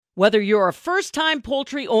Whether you're a first-time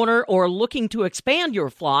poultry owner or looking to expand your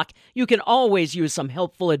flock, you can always use some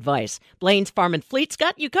helpful advice. Blaine's Farm and Fleet's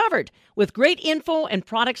got you covered with great info and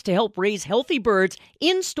products to help raise healthy birds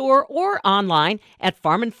in-store or online at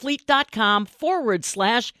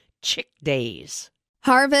farmandfleet.com/chick days.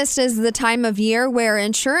 Harvest is the time of year where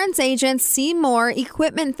insurance agents see more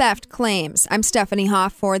equipment theft claims. I'm Stephanie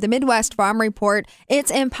Hoff for the Midwest Farm Report. It's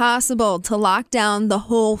impossible to lock down the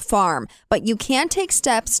whole farm, but you can take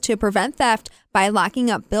steps to prevent theft by locking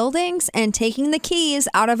up buildings and taking the keys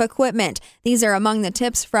out of equipment. These are among the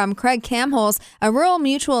tips from Craig Kamholz, a rural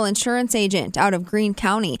mutual insurance agent out of Greene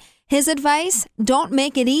County. His advice, don't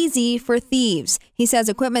make it easy for thieves. He says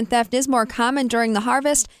equipment theft is more common during the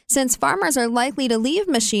harvest since farmers are likely to leave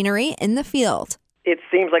machinery in the field. It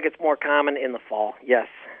seems like it's more common in the fall, yes.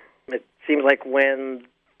 It seems like when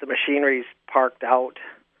the machinery's parked out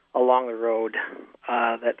along the road,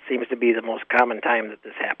 that seems to be the most common time that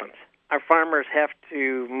this happens. Our farmers have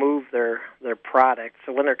to move their product.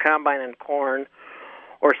 So when they're combining corn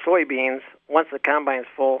or soybeans, once the combine's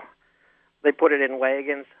full, they put it in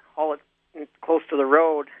wagons, haul it close to the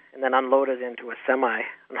road, and then unload it into a semi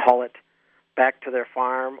and haul it back to their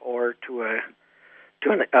farm or to a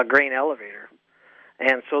grain elevator.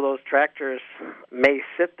 And so those tractors may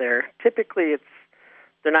sit there. Typically,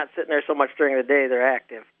 they're not sitting there so much during the day, they're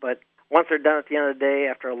active. But once they're done at the end of the day,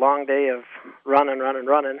 after a long day of running,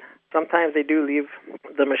 sometimes they do leave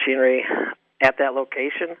the machinery at that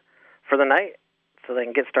location for the night so they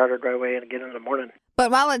can get started right away and get in the morning. But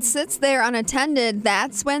while it sits there unattended,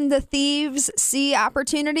 that's when the thieves see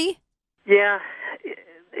opportunity? Yeah,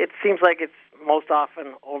 it seems like it's most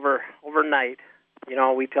often overnight. You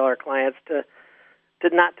know, we tell our clients to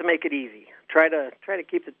not to make it easy. Try to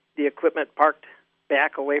keep the equipment parked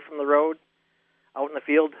back away from the road, out in the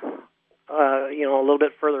field, a little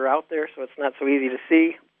bit further out there so it's not so easy to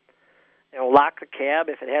see. Lock the cab.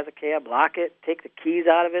 If it has a cab, lock it. Take the keys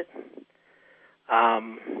out of it.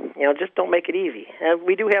 Just don't make it easy. And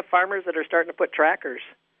we do have farmers that are starting to put trackers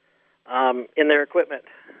in their equipment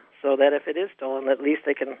so that if it is stolen, at least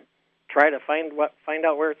they can try to find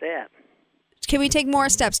out where it's at. Can we take more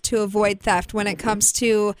steps to avoid theft when it comes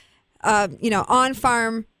to,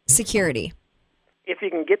 on-farm security? If you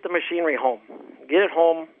can get the machinery home, get it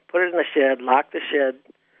home, put it in the shed, lock the shed,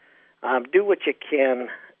 do what you can.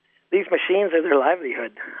 These machines are their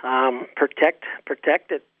livelihood. Protect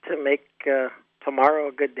it to make tomorrow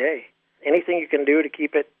a good day. Anything you can do to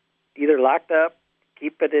keep it either locked up,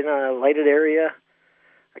 keep it in a lighted area,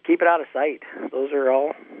 or keep it out of sight. Those are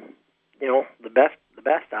all, the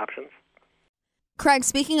best options. Craig,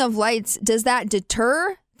 speaking of lights, does that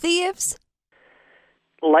deter thieves?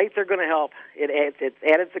 Lights are going to help. It's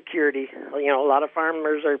added security. A lot of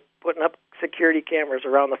farmers are putting up security cameras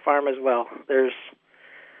around the farm as well. There's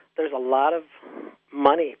a lot of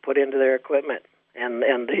money put into their equipment,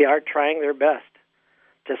 and they are trying their best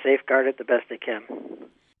to safeguard it the best they can.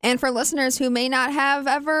 And for listeners who may not have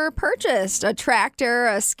ever purchased a tractor,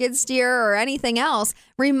 a skid steer, or anything else,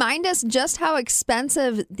 remind us just how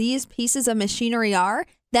expensive these pieces of machinery are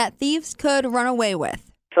that thieves could run away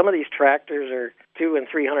with. Some of these tractors are $200,000 and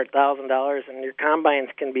 $300,000, and your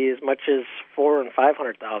combines can be as much as $400,000 and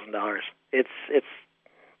 $500,000. It's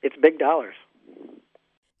big dollars.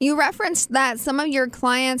 You referenced that some of your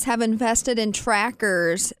clients have invested in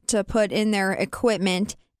trackers to put in their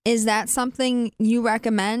equipment. Is that something you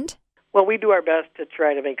recommend? Well, we do our best to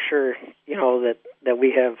try to make sure, that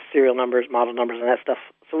we have serial numbers, model numbers, and that stuff,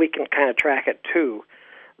 so we can kind of track it too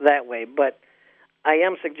that way. But I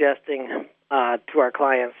am suggesting to our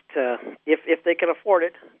clients to, if they can afford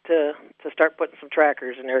it, to start putting some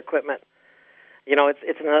trackers in their equipment.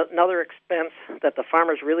 It's another expense that the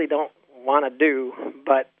farmers really don't want to do,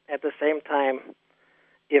 but at the same time,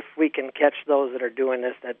 if we can catch those that are doing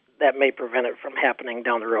this, that may prevent it from happening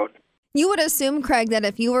down the road. You would assume, Craig, that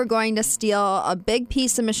if you were going to steal a big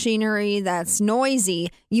piece of machinery that's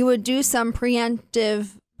noisy, you would do some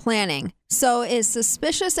preemptive planning. So is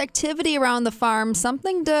suspicious activity around the farm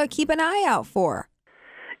something to keep an eye out for?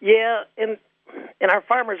 Yeah, and our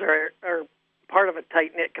farmers are part of a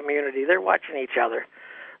tight-knit community. They're watching each other.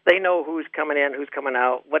 They know who's coming in, who's coming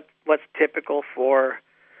out, what's typical for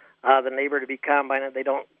the neighbor to be combining. They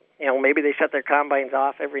don't, maybe they shut their combines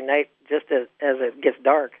off every night just as it gets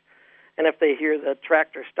dark. And if they hear the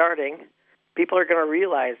tractor starting, people are going to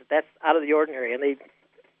realize that that's out of the ordinary, and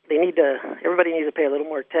everybody needs to pay a little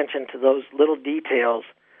more attention to those little details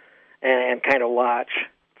and kind of watch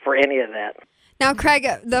for any of that. Now, Craig,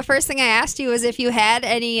 the first thing I asked you was if you had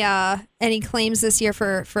any claims this year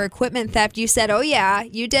for equipment theft. You said, oh, yeah,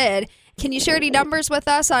 you did. Can you share any numbers with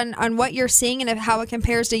us on what you're seeing and how it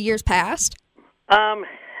compares to years past?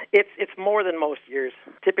 It's more than most years.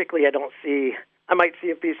 Typically, I might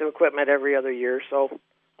see a piece of equipment every other year or so.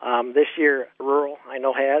 This year, rural, I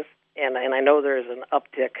know has, and I know there's an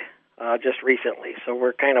uptick just recently. So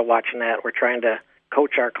we're kind of watching that. We're trying to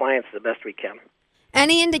coach our clients the best we can.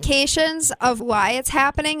 Any indications of why it's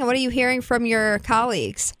happening? What are you hearing from your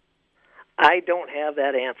colleagues? I don't have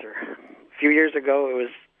that answer. A few years ago,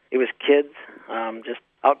 it was kids just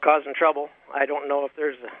out causing trouble. I don't know if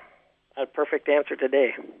there's a perfect answer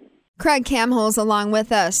today. Craig Kamholz along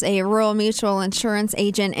with us, a rural mutual insurance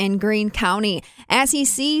agent in Greene County. As he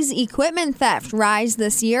sees equipment theft rise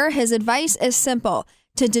this year, his advice is simple.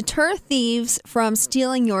 To deter thieves from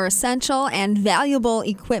stealing your essential and valuable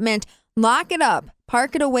equipment, lock it up,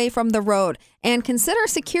 park it away from the road, and consider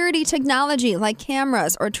security technology like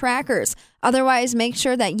cameras or trackers. Otherwise, make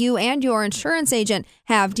sure that you and your insurance agent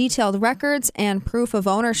have detailed records and proof of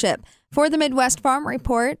ownership. For the Midwest Farm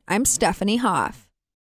Report, I'm Stephanie Hoff.